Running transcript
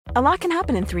A lot can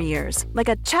happen in 3 years, like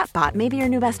a chatbot may be your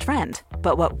new best friend.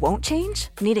 But what won't change?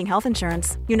 Needing health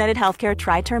insurance. United Healthcare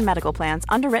Tri-Term Medical Plans,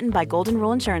 underwritten by Golden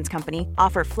Rule Insurance Company,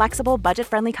 offer flexible,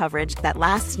 budget-friendly coverage that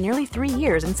lasts nearly 3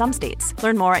 years in some states.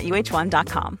 Learn more at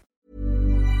uh1.com.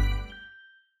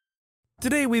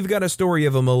 Today we've got a story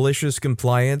of a malicious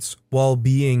compliance while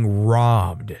being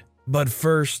robbed. But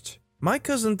first, my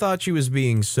cousin thought she was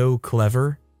being so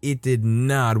clever, it did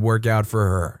not work out for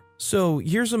her. So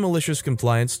here's a malicious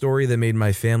compliance story that made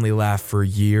my family laugh for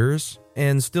years,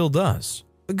 and still does.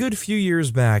 A good few years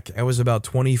back, I was about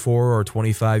 24 or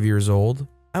 25 years old.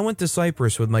 I went to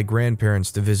Cyprus with my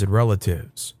grandparents to visit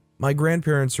relatives. My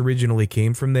grandparents originally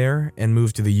came from there and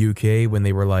moved to the UK when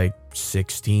they were like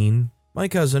 16. My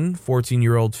cousin,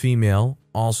 14-year-old female,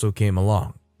 also came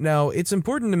along. Now, it's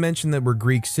important to mention that we're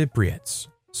Greek Cypriots.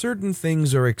 Certain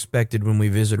things are expected when we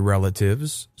visit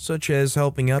relatives, such as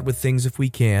helping out with things if we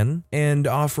can, and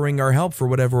offering our help for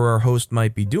whatever our host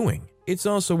might be doing. It's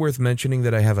also worth mentioning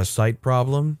that I have a sight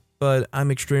problem, but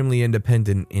I'm extremely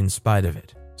independent in spite of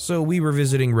it. So we were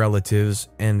visiting relatives,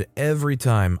 and every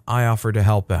time I offered to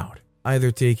help out,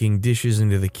 either taking dishes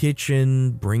into the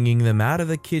kitchen, bringing them out of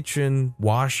the kitchen,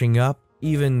 washing up,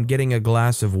 even getting a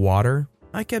glass of water,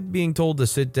 I kept being told to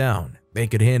sit down. They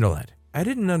could handle it. I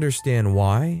didn't understand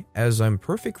why, as I'm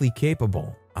perfectly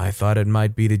capable. I thought it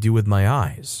might be to do with my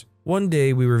eyes. One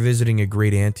day we were visiting a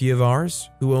great auntie of ours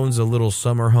who owns a little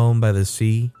summer home by the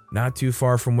sea, not too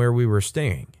far from where we were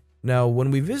staying. Now,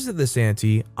 when we visit this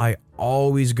auntie, I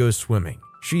always go swimming.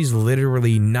 She's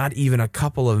literally not even a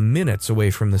couple of minutes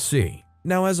away from the sea.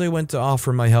 Now, as I went to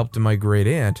offer my help to my great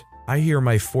aunt, I hear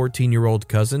my 14-year-old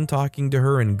cousin talking to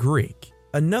her in Greek.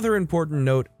 Another important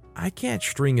note, I can't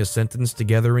string a sentence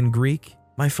together in Greek.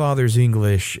 My father's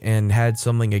English and had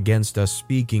something against us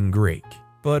speaking Greek.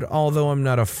 But although I'm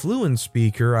not a fluent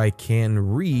speaker, I can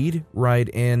read, write,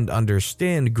 and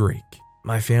understand Greek.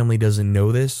 My family doesn't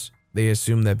know this. They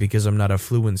assume that because I'm not a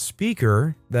fluent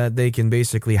speaker, that they can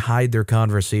basically hide their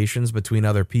conversations between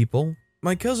other people.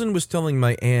 My cousin was telling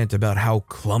my aunt about how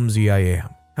clumsy I am,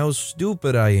 how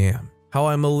stupid I am, how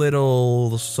I'm a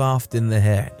little soft in the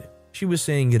head. She was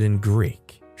saying it in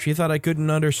Greek. She thought I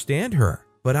couldn't understand her,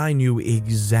 but I knew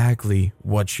exactly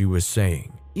what she was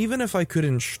saying. Even if I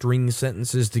couldn't string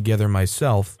sentences together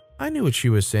myself, I knew what she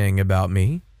was saying about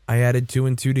me. I added 2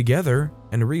 and 2 together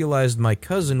and realized my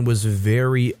cousin was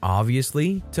very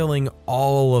obviously telling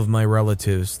all of my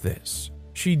relatives this.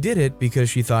 She did it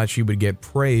because she thought she would get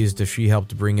praised if she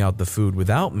helped bring out the food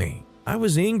without me. I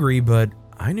was angry, but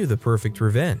I knew the perfect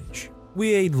revenge.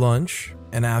 We ate lunch,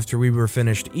 and after we were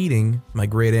finished eating, my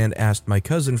great aunt asked my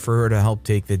cousin for her to help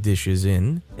take the dishes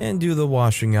in and do the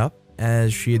washing up,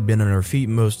 as she had been on her feet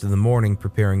most of the morning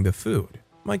preparing the food.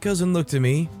 My cousin looked at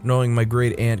me, knowing my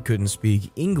great aunt couldn't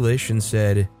speak English, and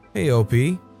said, "Hey OP,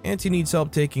 Auntie needs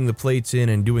help taking the plates in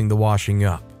and doing the washing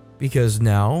up." Because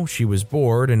now she was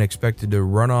bored and expected to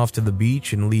run off to the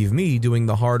beach and leave me doing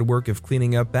the hard work of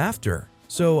cleaning up after.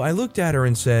 So I looked at her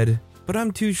and said, "But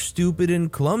I'm too stupid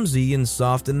and clumsy and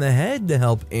soft in the head to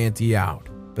help Auntie out.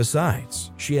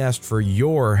 Besides, she asked for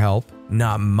your help,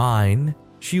 not mine."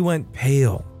 She went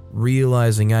pale,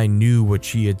 realizing I knew what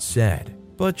she had said.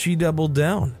 But she doubled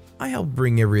down. "I helped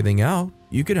bring everything out.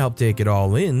 You could help take it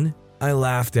all in." I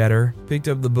laughed at her, picked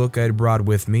up the book I'd brought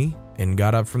with me, and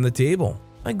got up from the table.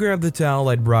 I grabbed the towel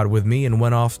I'd brought with me and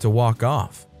went off to walk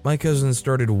off. My cousin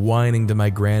started whining to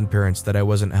my grandparents that I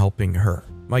wasn't helping her.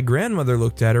 My grandmother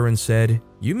looked at her and said,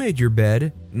 "You made your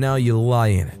bed, now you lie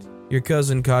in it. Your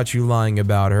cousin caught you lying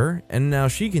about her, and now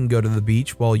she can go to the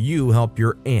beach while you help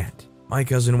your aunt." My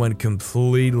cousin went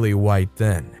completely white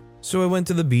then. So I went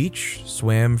to the beach,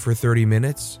 swam for 30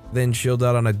 minutes, then chilled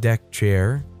out on a deck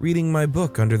chair, reading my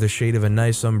book under the shade of a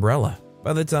nice umbrella.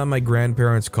 By the time my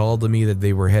grandparents called to me that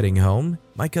they were heading home,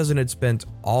 my cousin had spent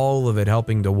all of it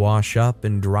helping to wash up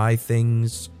and dry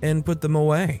things and put them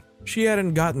away. She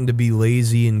hadn't gotten to be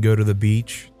lazy and go to the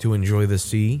beach to enjoy the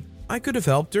sea. I could have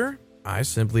helped her. I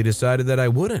simply decided that I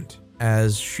wouldn't,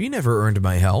 as she never earned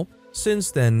my help.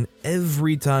 Since then,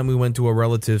 every time we went to a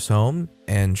relative's home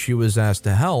and she was asked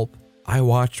to help, I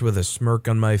watched with a smirk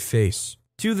on my face.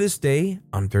 To this day,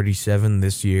 I'm 37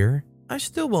 this year, I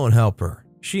still won't help her.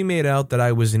 She made out that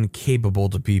I was incapable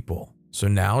to people, so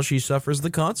now she suffers the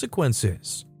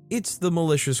consequences. It's the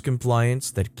malicious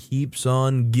compliance that keeps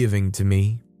on giving to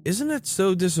me. Isn't it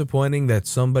so disappointing that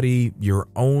somebody, your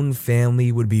own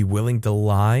family, would be willing to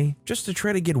lie just to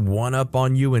try to get one up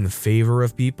on you in favor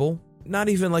of people? Not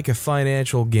even like a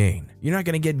financial gain. You're not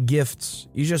going to get gifts.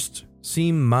 You just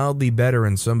seem mildly better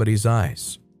in somebody's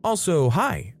eyes. Also,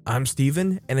 hi, I'm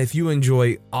Steven, and if you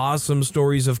enjoy awesome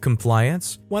stories of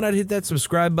compliance, why not hit that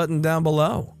subscribe button down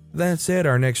below? That said,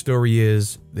 our next story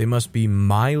is, they must be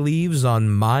my leaves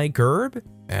on my curb?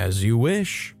 As you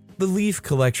wish. The leaf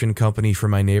collection company for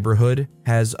my neighborhood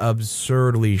has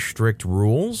absurdly strict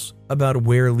rules about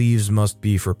where leaves must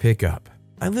be for pickup.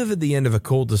 I live at the end of a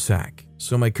cul-de-sac,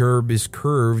 so my curb is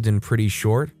curved and pretty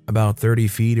short, about 30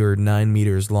 feet or 9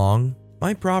 meters long.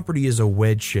 My property is a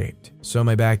wedge-shaped, so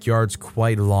my backyard's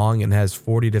quite long and has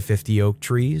 40 to 50 oak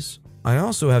trees. I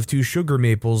also have 2 sugar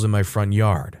maples in my front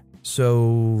yard, so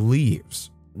leaves.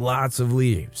 Lots of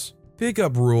leaves.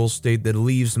 Pickup rules state that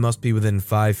leaves must be within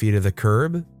 5 feet of the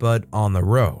curb, but on the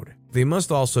road. They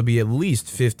must also be at least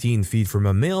 15 feet from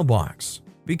a mailbox.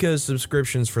 Because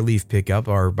subscriptions for leaf pickup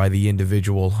are by the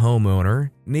individual homeowner,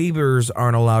 neighbors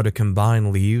aren't allowed to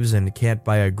combine leaves and can't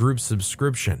buy a group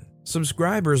subscription.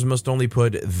 Subscribers must only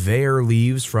put their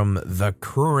leaves from the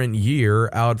current year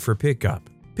out for pickup.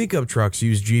 Pickup trucks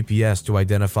use GPS to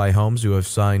identify homes who have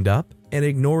signed up and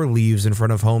ignore leaves in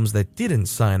front of homes that didn't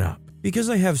sign up. Because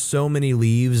I have so many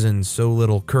leaves and so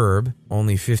little curb,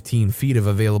 only 15 feet of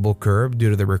available curb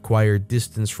due to the required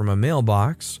distance from a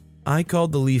mailbox, I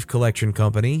called the leaf collection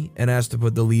company and asked to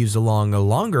put the leaves along a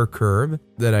longer curb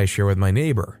that I share with my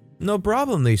neighbor. No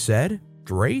problem, they said.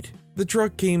 Great. The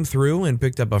truck came through and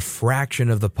picked up a fraction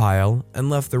of the pile and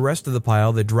left the rest of the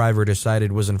pile the driver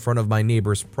decided was in front of my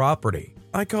neighbor's property.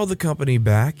 I called the company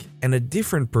back and a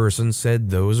different person said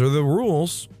those are the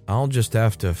rules. I'll just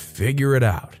have to figure it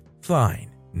out.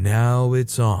 Fine. Now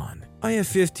it's on. I have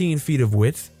 15 feet of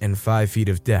width and 5 feet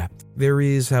of depth. There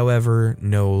is, however,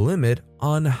 no limit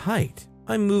on height.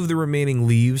 I moved the remaining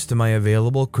leaves to my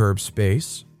available curb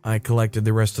space. I collected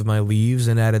the rest of my leaves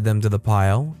and added them to the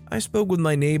pile. I spoke with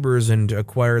my neighbors and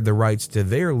acquired the rights to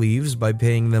their leaves by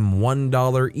paying them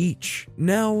 $1 each.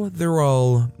 Now they're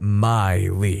all my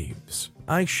leaves.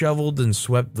 I shoveled and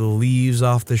swept the leaves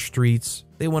off the streets.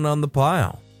 They went on the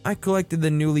pile. I collected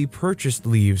the newly purchased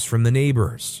leaves from the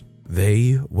neighbors.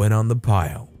 They went on the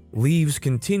pile. Leaves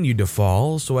continued to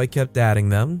fall, so I kept adding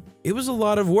them. It was a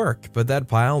lot of work, but that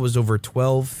pile was over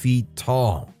 12 feet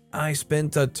tall. I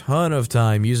spent a ton of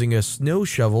time using a snow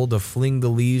shovel to fling the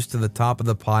leaves to the top of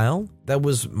the pile that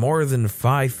was more than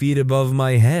 5 feet above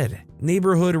my head.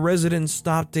 Neighborhood residents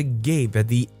stopped to gape at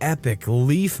the epic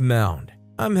leaf mound.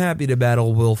 I'm happy to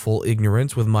battle willful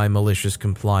ignorance with my malicious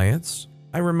compliance.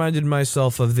 I reminded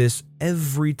myself of this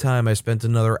every time I spent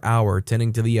another hour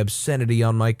tending to the obscenity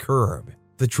on my curb.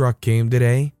 The truck came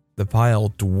today. The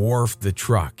pile dwarfed the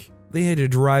truck. They had to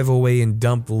drive away and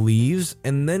dump leaves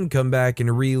and then come back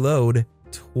and reload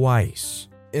twice.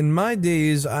 In my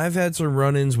days, I've had some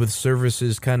run-ins with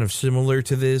services kind of similar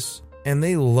to this, and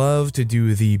they love to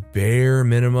do the bare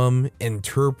minimum,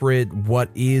 interpret what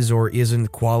is or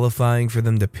isn't qualifying for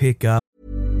them to pick up.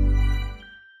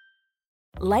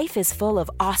 Life is full of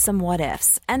awesome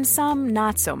what-ifs, and some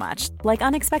not so much, like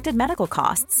unexpected medical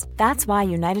costs. That's why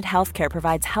United Healthcare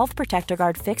provides Health Protector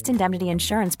Guard fixed indemnity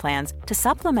insurance plans to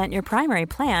supplement your primary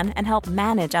plan and help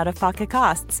manage out-of-pocket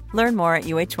costs. Learn more at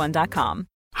uh1.com.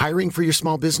 Hiring for your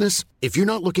small business? If you're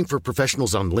not looking for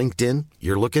professionals on LinkedIn,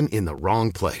 you're looking in the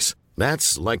wrong place.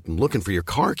 That's like looking for your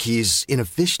car keys in a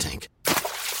fish tank.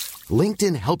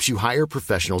 LinkedIn helps you hire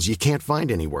professionals you can't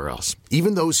find anywhere else,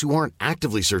 even those who aren't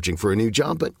actively searching for a new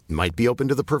job but might be open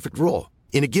to the perfect role.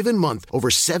 In a given month, over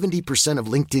 70% of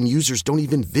LinkedIn users don't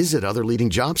even visit other leading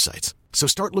job sites. So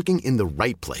start looking in the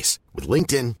right place. With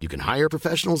LinkedIn, you can hire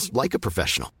professionals like a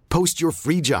professional. Post your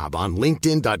free job on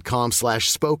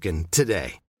linkedin.com/spoken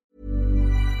today.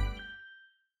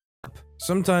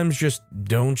 Sometimes just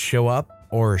don't show up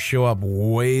or show up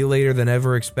way later than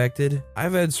ever expected.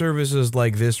 I've had services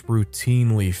like this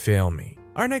routinely fail me.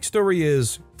 Our next story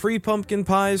is free pumpkin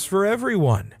pies for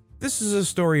everyone. This is a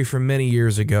story from many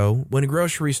years ago when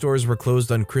grocery stores were closed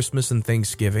on Christmas and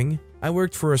Thanksgiving. I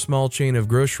worked for a small chain of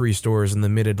grocery stores in the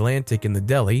mid-Atlantic in the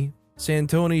deli.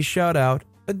 Santoni's shout out.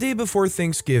 A day before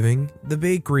Thanksgiving, the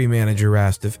bakery manager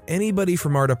asked if anybody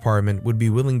from our department would be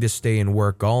willing to stay and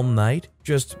work all night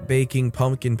just baking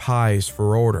pumpkin pies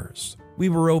for orders. We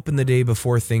were open the day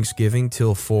before Thanksgiving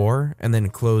till 4 and then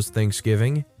closed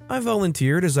Thanksgiving. I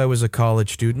volunteered as I was a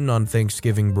college student on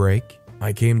Thanksgiving break.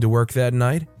 I came to work that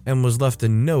night and was left a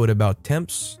note about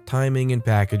temps, timing, and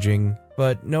packaging,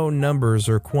 but no numbers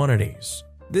or quantities.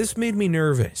 This made me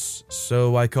nervous,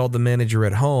 so I called the manager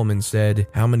at home and said,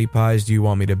 "How many pies do you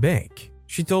want me to bake?"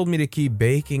 She told me to keep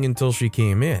baking until she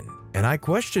came in, and I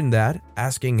questioned that,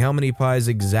 asking how many pies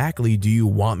exactly do you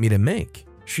want me to make?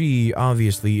 She,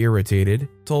 obviously irritated,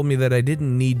 told me that I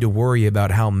didn't need to worry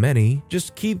about how many,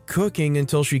 just keep cooking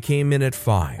until she came in at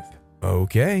 5.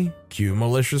 Okay, cue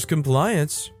malicious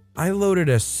compliance. I loaded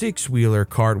a 6-wheeler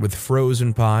cart with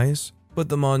frozen pies, put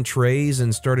them on trays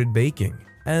and started baking.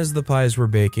 As the pies were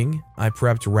baking, I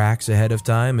prepped racks ahead of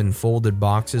time and folded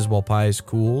boxes while pies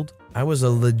cooled. I was a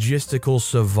logistical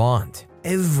savant.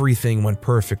 Everything went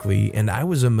perfectly and I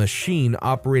was a machine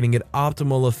operating at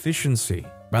optimal efficiency.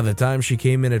 By the time she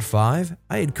came in at 5,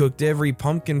 I had cooked every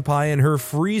pumpkin pie in her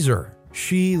freezer.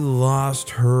 She lost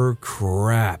her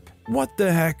crap. What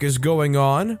the heck is going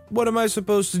on? What am I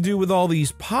supposed to do with all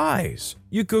these pies?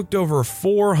 You cooked over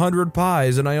 400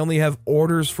 pies and I only have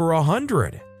orders for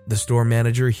 100. The store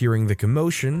manager, hearing the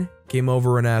commotion, came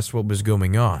over and asked what was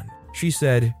going on. She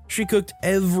said, "She cooked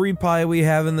every pie we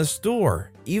have in the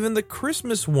store, even the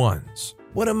Christmas ones.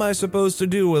 What am I supposed to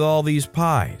do with all these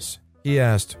pies?" He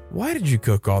asked, "Why did you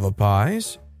cook all the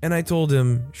pies?" And I told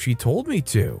him, "She told me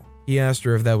to." He asked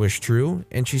her if that was true,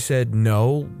 and she said,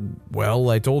 "No. Well,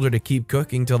 I told her to keep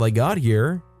cooking till I got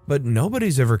here, but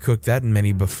nobody's ever cooked that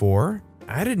many before.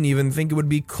 I didn't even think it would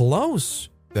be close."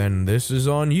 "Then this is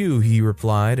on you," he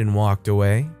replied and walked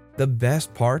away. The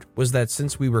best part was that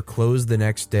since we were closed the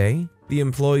next day, the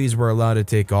employees were allowed to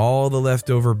take all the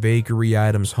leftover bakery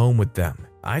items home with them.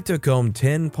 I took home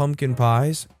 10 pumpkin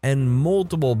pies and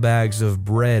multiple bags of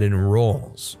bread and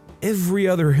rolls. Every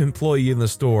other employee in the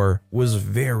store was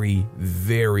very,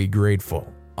 very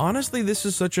grateful. Honestly, this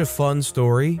is such a fun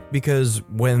story because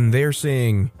when they're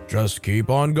saying, "Just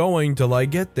keep on going till I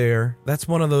get there," that's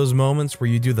one of those moments where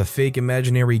you do the fake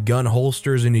imaginary gun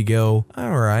holsters and you go,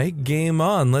 "Alright, game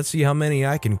on, let's see how many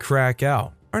I can crack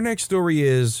out." Our next story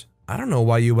is, I don't know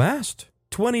why you asked.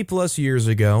 20 plus years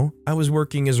ago, I was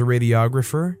working as a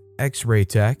radiographer, X-ray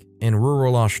tech, in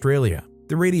rural Australia.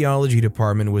 The radiology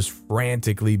department was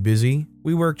frantically busy.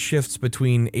 We worked shifts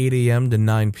between 8 a.m. to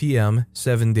 9 p.m.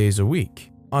 7 days a week.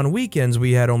 On weekends,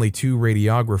 we had only 2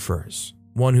 radiographers,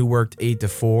 one who worked 8 to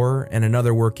 4 and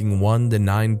another working 1 to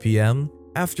 9 p.m.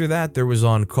 After that, there was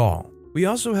on-call. We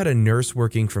also had a nurse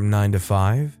working from 9 to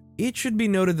 5. It should be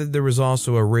noted that there was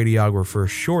also a radiographer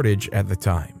shortage at the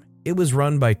time. It was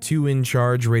run by 2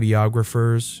 in-charge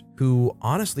radiographers who,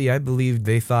 honestly, I believed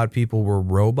they thought people were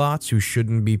robots who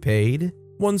shouldn't be paid.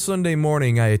 One Sunday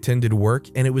morning, I attended work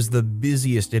and it was the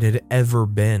busiest it had ever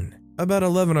been. About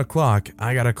 11 o'clock,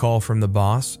 I got a call from the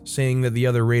boss saying that the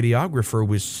other radiographer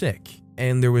was sick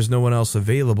and there was no one else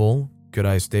available. Could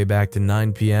I stay back to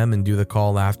 9 p.m. and do the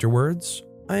call afterwards?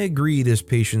 I agreed as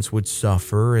patients would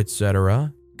suffer,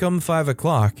 etc. Come 5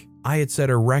 o'clock, I had set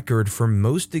a record for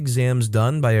most exams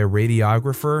done by a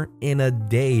radiographer in a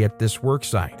day at this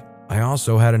worksite. I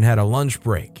also hadn't had a lunch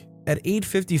break. At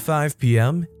 8:55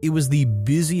 p.m., it was the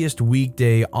busiest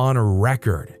weekday on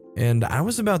record, and I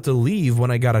was about to leave when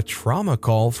I got a trauma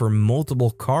call for multiple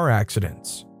car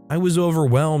accidents. I was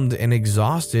overwhelmed and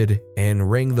exhausted and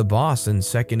rang the boss and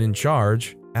second in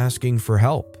charge asking for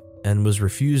help, and was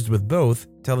refused with both,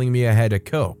 telling me I had to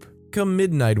cope. Come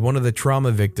midnight, one of the trauma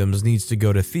victims needs to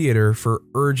go to theater for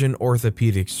urgent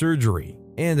orthopedic surgery,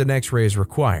 and an x-ray is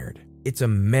required. It's a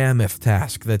mammoth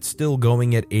task that's still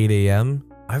going at 8 a.m.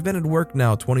 I've been at work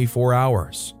now 24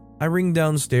 hours. I ring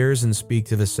downstairs and speak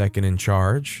to the second in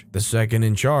charge. The second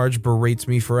in charge berates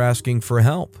me for asking for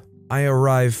help. I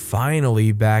arrive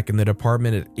finally back in the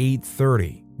department at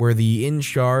 8:30, where the in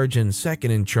charge and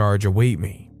second in charge await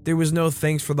me. There was no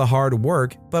thanks for the hard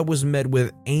work, but was met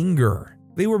with anger.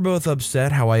 They were both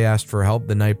upset how I asked for help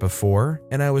the night before,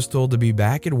 and I was told to be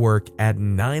back at work at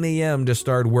 9 a.m. to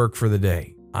start work for the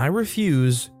day. I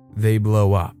refuse, they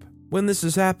blow up. When this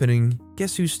is happening,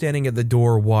 guess who's standing at the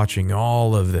door watching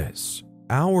all of this?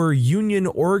 Our union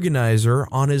organizer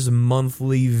on his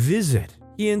monthly visit.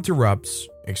 He interrupts,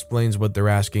 explains what they're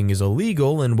asking is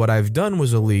illegal and what I've done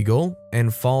was illegal,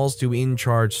 and falls to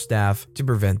in-charge staff to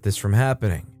prevent this from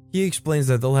happening. He explains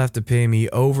that they'll have to pay me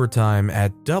overtime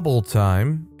at double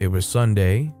time, it was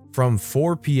Sunday, from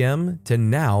 4 p.m. to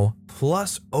now,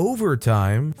 plus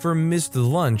overtime for missed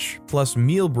lunch plus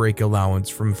meal break allowance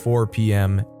from 4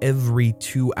 p.m. every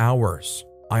 2 hours.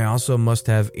 I also must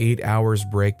have 8 hours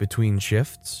break between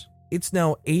shifts. It's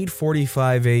now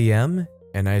 8:45 a.m.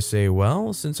 and I say,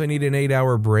 well, since I need an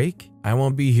 8-hour break, I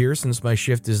won't be here since my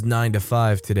shift is 9 to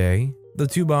 5 today. The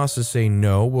 2 bosses say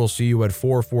no, we'll see you at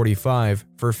 4:45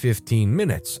 for 15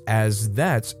 minutes, as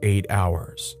that's 8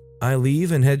 hours. I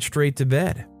leave and head straight to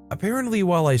bed. Apparently,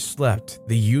 while I slept,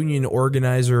 the union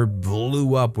organizer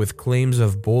blew up with claims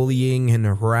of bullying and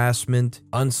harassment,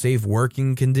 unsafe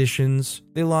working conditions.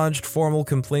 They lodged formal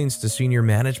complaints to senior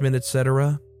management,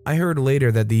 etc. I heard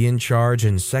later that the in-charge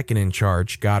and second in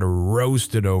charge got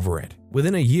roasted over it.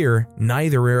 Within a year,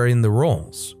 neither are in the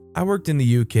roles. I worked in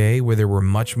the UK where there were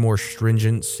much more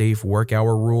stringent safe work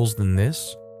hour rules than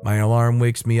this. My alarm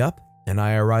wakes me up and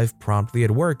I arrive promptly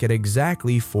at work at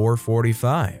exactly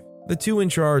 4:45. The two in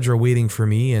charge are waiting for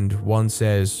me and one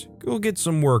says, "Go get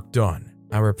some work done."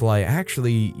 I reply,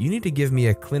 "Actually, you need to give me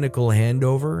a clinical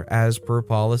handover as per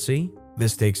policy."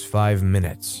 This takes 5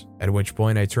 minutes, at which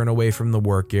point I turn away from the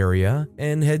work area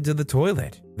and head to the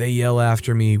toilet. They yell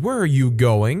after me, "Where are you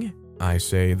going?" I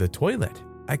say, "The toilet."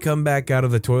 I come back out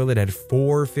of the toilet at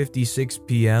 4:56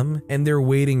 p.m. and they're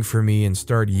waiting for me and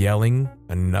start yelling,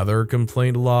 "Another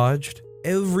complaint lodged?"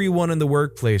 Everyone in the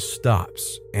workplace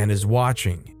stops and is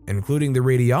watching, including the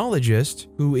radiologist,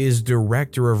 who is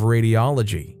director of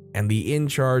radiology, and the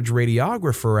in-charge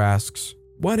radiographer asks,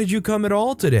 "Why did you come at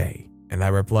all today?" And I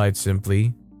replied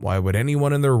simply, "Why would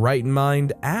anyone in their right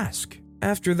mind ask?"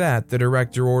 After that, the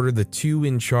director ordered the two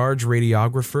in-charge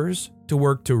radiographers to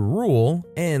work to rule,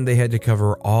 and they had to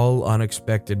cover all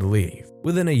unexpected leave.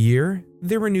 Within a year,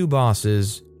 there were new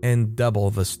bosses and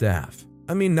double the staff.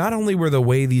 I mean, not only were the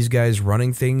way these guys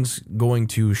running things going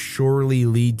to surely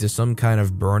lead to some kind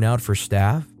of burnout for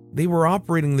staff, they were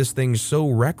operating this thing so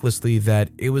recklessly that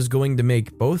it was going to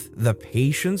make both the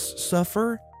patients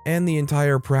suffer and the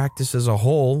entire practice as a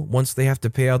whole once they have to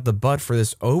pay out the butt for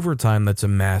this overtime that's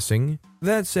amassing.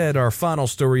 That said, our final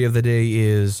story of the day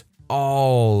is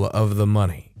all of the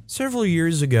money. Several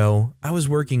years ago, I was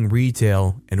working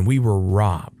retail and we were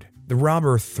robbed. The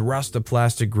robber thrust a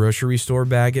plastic grocery store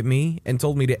bag at me and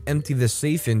told me to empty the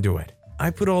safe into it. I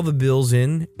put all the bills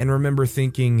in and remember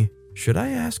thinking, should I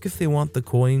ask if they want the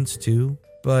coins too?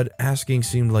 But asking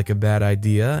seemed like a bad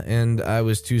idea and I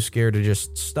was too scared to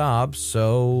just stop,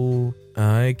 so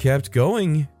I kept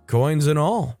going. Coins and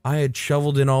all. I had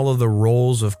shoveled in all of the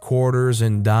rolls of quarters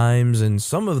and dimes and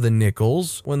some of the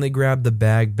nickels when they grabbed the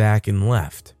bag back and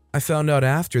left. I found out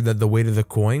after that the weight of the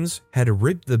coins had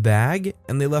ripped the bag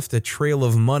and they left a trail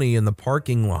of money in the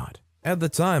parking lot. At the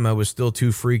time, I was still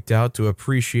too freaked out to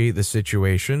appreciate the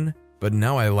situation, but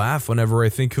now I laugh whenever I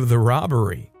think of the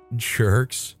robbery.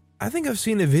 Jerks. I think I've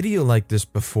seen a video like this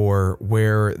before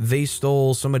where they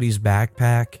stole somebody's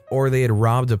backpack or they had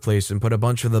robbed a place and put a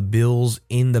bunch of the bills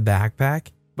in the backpack,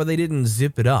 but they didn't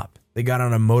zip it up. They got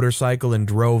on a motorcycle and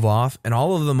drove off and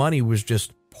all of the money was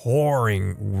just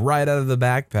pouring right out of the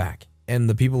backpack. And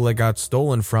the people that got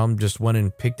stolen from just went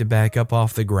and picked it back up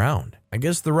off the ground. I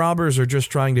guess the robbers are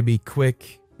just trying to be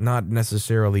quick, not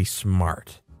necessarily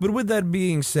smart. But with that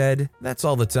being said, that's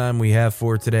all the time we have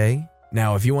for today.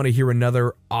 Now, if you want to hear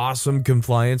another awesome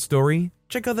compliance story,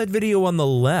 check out that video on the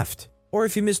left. Or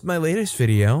if you missed my latest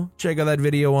video, check out that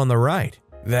video on the right.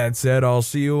 That said, I'll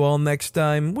see you all next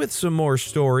time with some more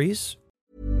stories.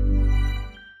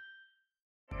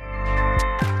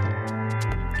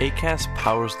 Acast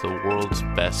powers the world's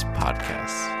best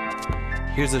podcasts.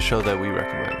 Here's a show that we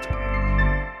recommend.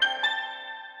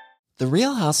 The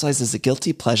Real Housewives is a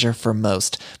guilty pleasure for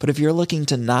most, but if you're looking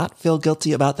to not feel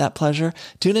guilty about that pleasure,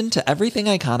 tune in to Everything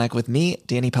Iconic with me,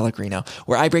 Danny Pellegrino,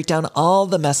 where I break down all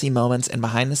the messy moments and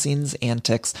behind-the-scenes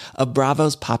antics of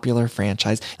Bravo's popular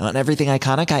franchise. And on Everything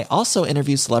Iconic, I also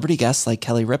interview celebrity guests like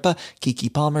Kelly Ripa,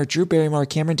 Keke Palmer, Drew Barrymore,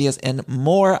 Cameron Diaz, and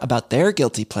more about their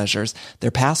guilty pleasures, their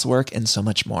past work, and so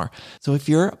much more. So if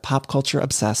you're pop culture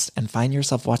obsessed and find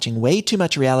yourself watching way too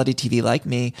much reality TV like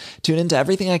me, tune into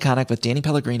Everything Iconic with Danny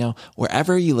Pellegrino,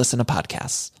 wherever you listen to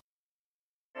podcasts.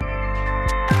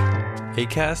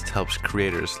 Acast helps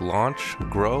creators launch,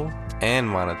 grow, and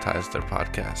monetize their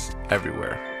podcasts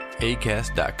everywhere.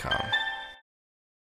 Acast.com.